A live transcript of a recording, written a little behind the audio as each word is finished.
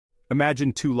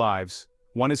Imagine two lives.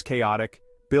 One is chaotic,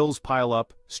 bills pile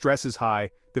up, stress is high,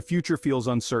 the future feels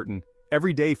uncertain,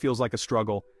 every day feels like a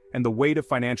struggle, and the weight of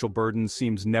financial burdens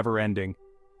seems never-ending.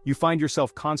 You find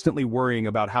yourself constantly worrying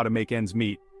about how to make ends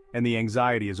meet, and the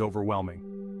anxiety is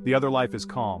overwhelming. The other life is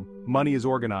calm, money is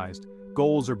organized,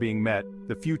 goals are being met,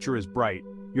 the future is bright,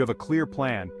 you have a clear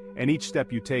plan, and each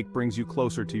step you take brings you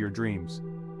closer to your dreams.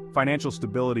 Financial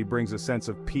stability brings a sense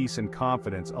of peace and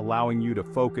confidence, allowing you to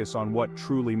focus on what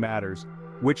truly matters.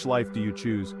 Which life do you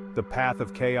choose, the path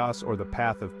of chaos or the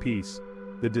path of peace?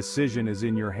 The decision is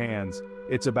in your hands.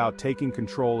 It's about taking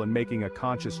control and making a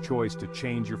conscious choice to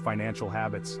change your financial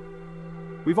habits.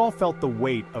 We've all felt the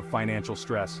weight of financial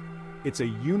stress. It's a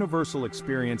universal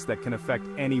experience that can affect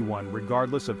anyone,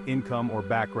 regardless of income or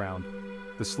background.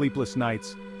 The sleepless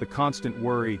nights, the constant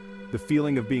worry, the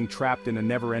feeling of being trapped in a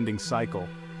never-ending cycle.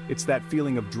 It's that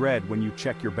feeling of dread when you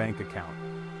check your bank account.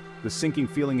 The sinking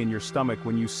feeling in your stomach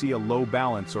when you see a low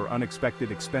balance or unexpected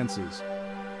expenses.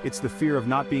 It's the fear of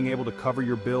not being able to cover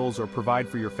your bills or provide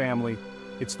for your family.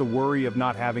 It's the worry of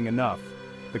not having enough.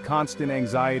 The constant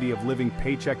anxiety of living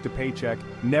paycheck to paycheck,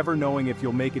 never knowing if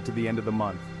you'll make it to the end of the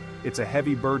month. It's a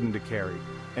heavy burden to carry,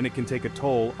 and it can take a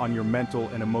toll on your mental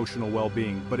and emotional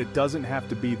well-being, but it doesn't have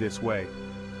to be this way.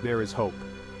 There is hope.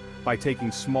 By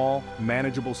taking small,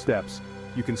 manageable steps,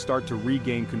 you can start to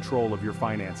regain control of your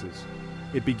finances.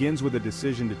 It begins with a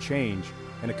decision to change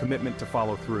and a commitment to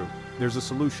follow through. There's a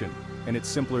solution, and it's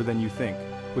simpler than you think.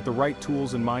 With the right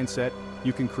tools and mindset,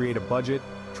 you can create a budget,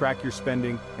 track your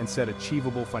spending, and set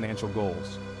achievable financial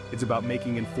goals. It's about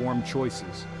making informed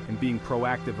choices and being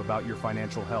proactive about your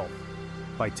financial health.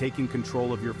 By taking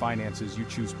control of your finances, you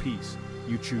choose peace,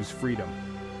 you choose freedom.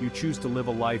 You choose to live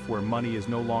a life where money is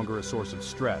no longer a source of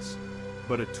stress,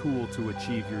 but a tool to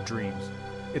achieve your dreams.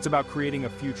 It's about creating a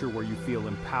future where you feel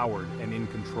empowered and in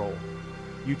control.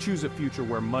 You choose a future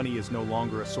where money is no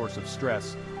longer a source of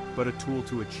stress, but a tool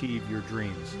to achieve your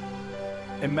dreams.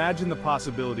 Imagine the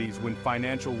possibilities when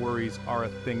financial worries are a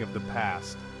thing of the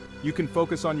past. You can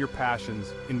focus on your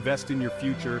passions, invest in your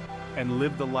future, and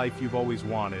live the life you've always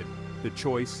wanted. The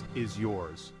choice is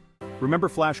yours. Remember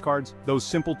flashcards, those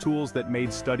simple tools that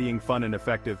made studying fun and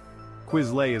effective?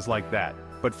 Quizlet is like that,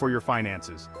 but for your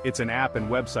finances. It's an app and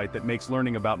website that makes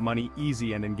learning about money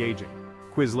easy and engaging.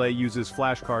 Quizlet uses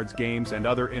flashcards, games, and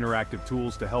other interactive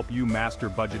tools to help you master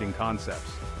budgeting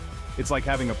concepts. It's like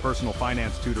having a personal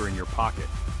finance tutor in your pocket.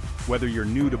 Whether you're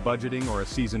new to budgeting or a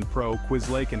seasoned pro,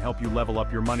 Quizlet can help you level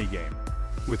up your money game.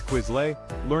 With Quizlet,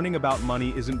 learning about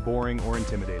money isn't boring or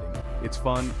intimidating. It's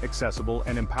fun, accessible,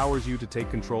 and empowers you to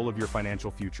take control of your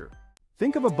financial future.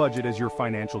 Think of a budget as your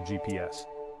financial GPS.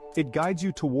 It guides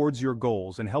you towards your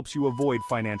goals and helps you avoid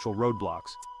financial roadblocks.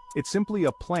 It's simply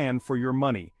a plan for your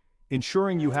money,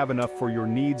 ensuring you have enough for your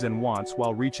needs and wants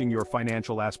while reaching your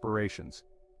financial aspirations.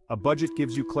 A budget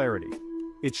gives you clarity.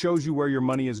 It shows you where your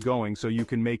money is going so you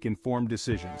can make informed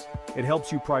decisions. It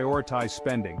helps you prioritize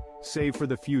spending, save for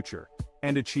the future,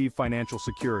 and achieve financial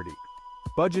security.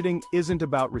 Budgeting isn't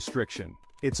about restriction.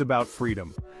 It's about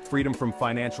freedom. Freedom from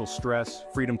financial stress,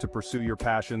 freedom to pursue your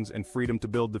passions, and freedom to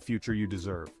build the future you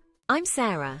deserve. I'm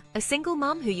Sarah, a single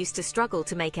mum who used to struggle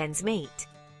to make ends meet.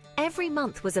 Every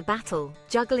month was a battle,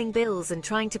 juggling bills and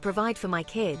trying to provide for my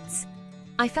kids.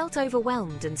 I felt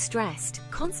overwhelmed and stressed,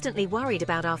 constantly worried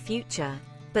about our future.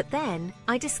 But then,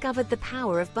 I discovered the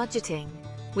power of budgeting.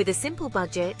 With a simple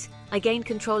budget, I gained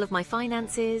control of my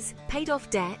finances, paid off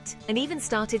debt, and even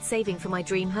started saving for my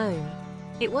dream home.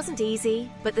 It wasn't easy,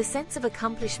 but the sense of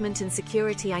accomplishment and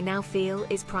security I now feel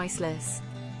is priceless.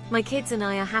 My kids and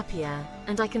I are happier,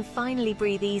 and I can finally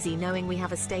breathe easy knowing we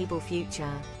have a stable future.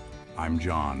 I'm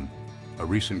John, a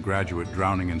recent graduate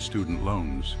drowning in student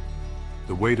loans.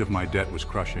 The weight of my debt was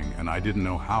crushing, and I didn't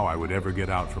know how I would ever get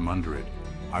out from under it.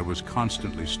 I was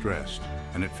constantly stressed,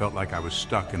 and it felt like I was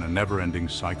stuck in a never-ending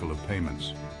cycle of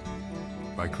payments.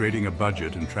 By creating a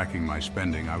budget and tracking my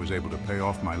spending, I was able to pay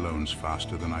off my loans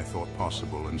faster than I thought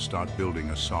possible and start building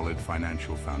a solid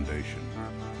financial foundation.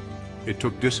 It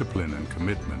took discipline and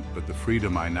commitment, but the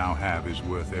freedom I now have is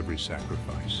worth every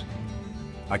sacrifice.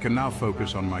 I can now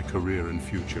focus on my career and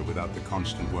future without the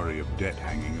constant worry of debt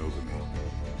hanging over me.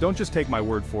 Don't just take my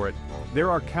word for it.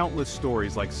 There are countless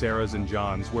stories like Sarah's and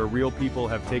John's where real people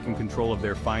have taken control of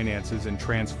their finances and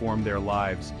transformed their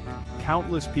lives.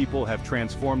 Countless people have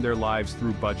transformed their lives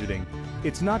through budgeting.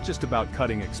 It's not just about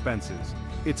cutting expenses.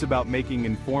 It's about making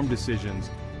informed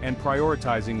decisions and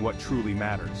prioritizing what truly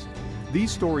matters.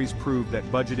 These stories prove that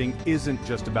budgeting isn't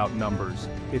just about numbers.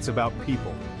 It's about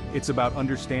people. It's about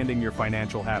understanding your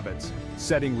financial habits,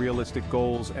 setting realistic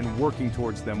goals, and working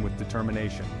towards them with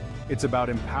determination. It's about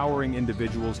empowering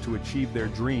individuals to achieve their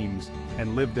dreams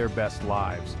and live their best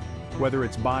lives. Whether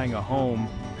it's buying a home,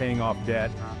 paying off debt,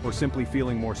 or simply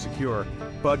feeling more secure,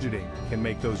 budgeting can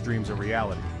make those dreams a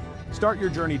reality. Start your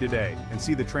journey today and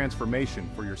see the transformation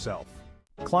for yourself.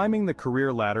 Climbing the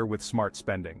career ladder with smart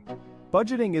spending.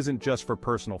 Budgeting isn't just for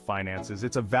personal finances,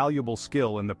 it's a valuable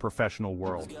skill in the professional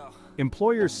world.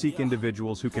 Employers seek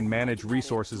individuals who can manage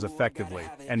resources effectively,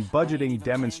 and budgeting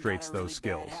demonstrates those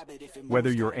skills.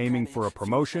 Whether you're aiming for a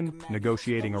promotion,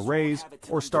 negotiating a raise,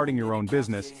 or starting your own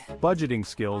business, budgeting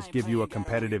skills give you a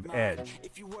competitive edge.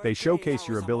 They showcase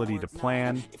your ability to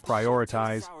plan,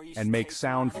 prioritize, and make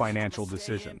sound financial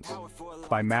decisions.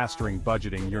 By mastering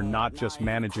budgeting, you're not just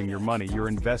managing your money, you're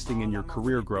investing in your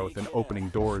career growth and opening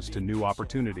doors to new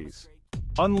opportunities.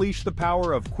 Unleash the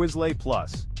power of Quizlet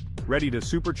Plus. Ready to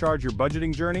supercharge your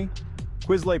budgeting journey?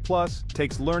 Quizlet Plus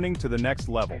takes learning to the next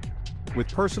level. With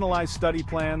personalized study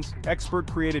plans,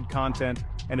 expert-created content,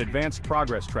 and advanced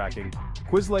progress tracking,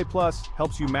 Quizlet Plus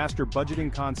helps you master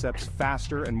budgeting concepts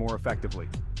faster and more effectively.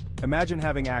 Imagine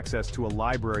having access to a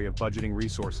library of budgeting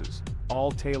resources,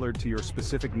 all tailored to your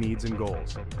specific needs and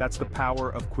goals. That's the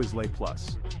power of Quizlet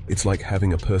Plus. It's like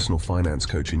having a personal finance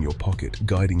coach in your pocket,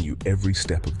 guiding you every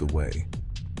step of the way.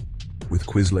 With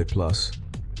Quizlet Plus,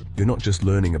 you're not just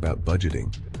learning about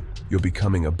budgeting, you're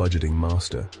becoming a budgeting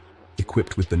master,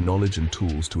 equipped with the knowledge and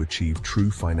tools to achieve true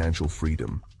financial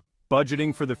freedom.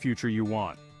 Budgeting for the future you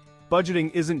want. Budgeting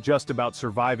isn't just about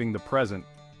surviving the present,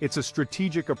 it's a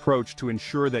strategic approach to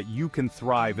ensure that you can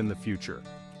thrive in the future.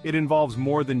 It involves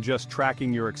more than just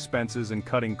tracking your expenses and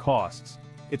cutting costs.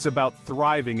 It's about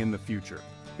thriving in the future.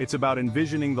 It's about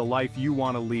envisioning the life you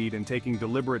want to lead and taking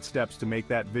deliberate steps to make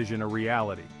that vision a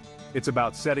reality. It's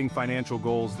about setting financial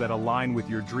goals that align with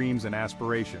your dreams and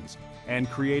aspirations, and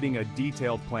creating a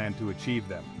detailed plan to achieve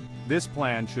them. This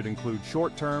plan should include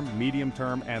short-term,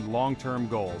 medium-term, and long-term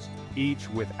goals, each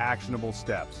with actionable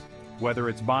steps. Whether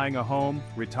it's buying a home,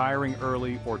 retiring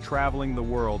early, or traveling the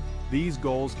world, these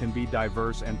goals can be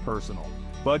diverse and personal.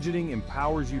 Budgeting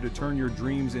empowers you to turn your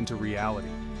dreams into reality.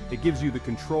 It gives you the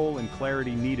control and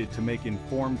clarity needed to make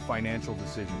informed financial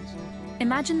decisions.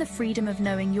 Imagine the freedom of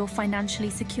knowing you're financially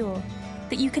secure,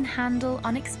 that you can handle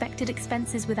unexpected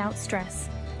expenses without stress,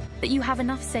 that you have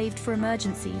enough saved for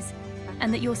emergencies,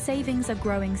 and that your savings are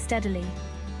growing steadily,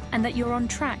 and that you're on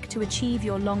track to achieve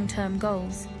your long-term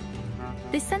goals.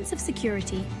 This sense of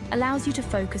security allows you to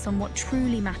focus on what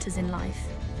truly matters in life.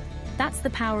 That's the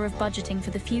power of budgeting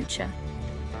for the future.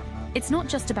 It's not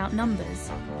just about numbers,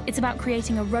 it's about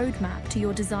creating a roadmap to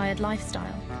your desired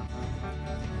lifestyle.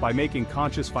 By making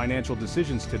conscious financial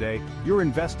decisions today, you're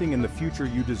investing in the future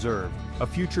you deserve, a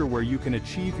future where you can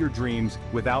achieve your dreams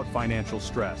without financial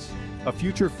stress, a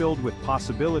future filled with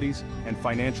possibilities and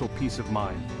financial peace of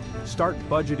mind. Start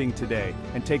budgeting today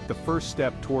and take the first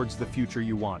step towards the future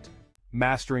you want.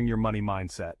 Mastering your money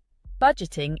mindset.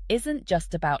 Budgeting isn't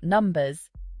just about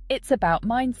numbers, it's about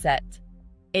mindset.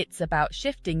 It's about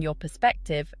shifting your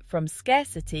perspective from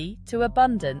scarcity to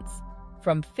abundance,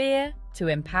 from fear to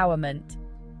empowerment.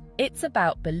 It's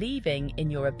about believing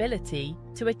in your ability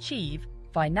to achieve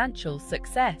financial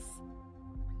success.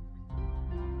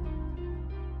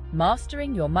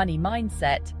 Mastering your money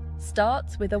mindset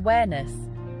starts with awareness.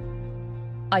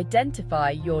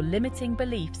 Identify your limiting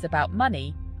beliefs about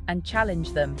money and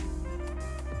challenge them.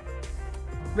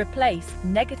 Replace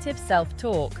negative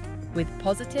self-talk with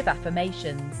positive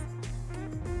affirmations.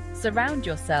 Surround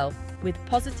yourself with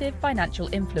positive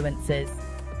financial influences.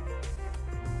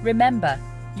 Remember,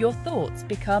 your thoughts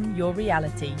become your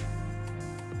reality.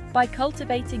 By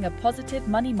cultivating a positive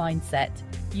money mindset,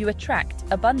 you attract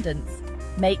abundance,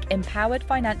 make empowered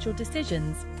financial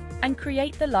decisions, and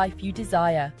create the life you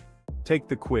desire. Take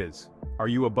the quiz. Are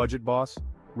you a budget boss?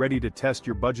 Ready to test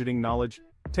your budgeting knowledge?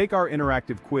 Take our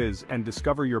interactive quiz and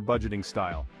discover your budgeting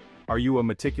style. Are you a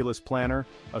meticulous planner,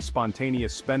 a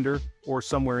spontaneous spender, or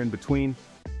somewhere in between?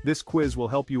 This quiz will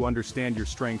help you understand your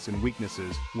strengths and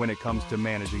weaknesses when it comes to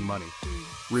managing money.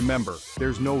 Remember,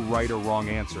 there's no right or wrong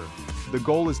answer. The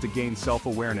goal is to gain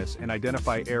self-awareness and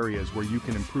identify areas where you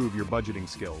can improve your budgeting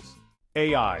skills.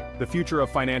 AI, the future of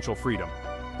financial freedom.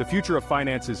 The future of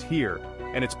finance is here,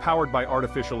 and it's powered by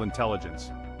artificial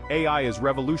intelligence. AI is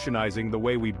revolutionizing the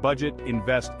way we budget,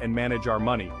 invest, and manage our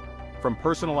money. From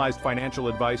personalized financial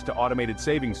advice to automated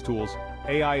savings tools,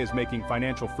 AI is making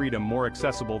financial freedom more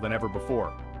accessible than ever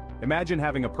before. Imagine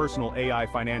having a personal AI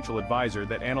financial advisor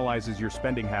that analyzes your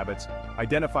spending habits,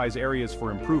 identifies areas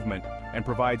for improvement, and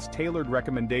provides tailored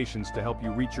recommendations to help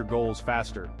you reach your goals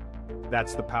faster.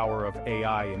 That's the power of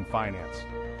AI in finance.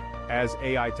 As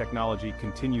AI technology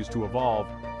continues to evolve,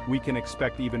 we can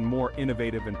expect even more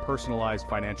innovative and personalized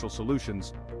financial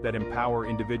solutions that empower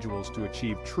individuals to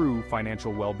achieve true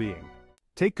financial well-being.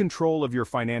 Take control of your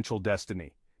financial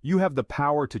destiny. You have the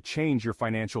power to change your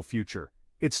financial future.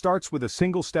 It starts with a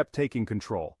single step: taking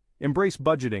control. Embrace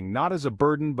budgeting not as a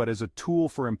burden but as a tool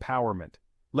for empowerment.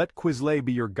 Let Quizlet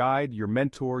be your guide, your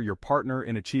mentor, your partner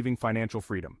in achieving financial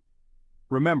freedom.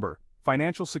 Remember,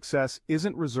 financial success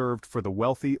isn't reserved for the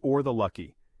wealthy or the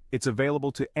lucky. It's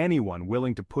available to anyone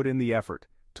willing to put in the effort,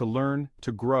 to learn,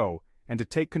 to grow, and to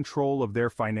take control of their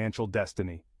financial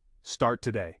destiny. Start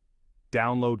today.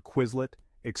 Download Quizlet,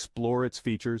 explore its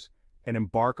features, and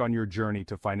embark on your journey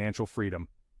to financial freedom.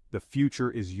 The future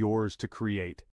is yours to create.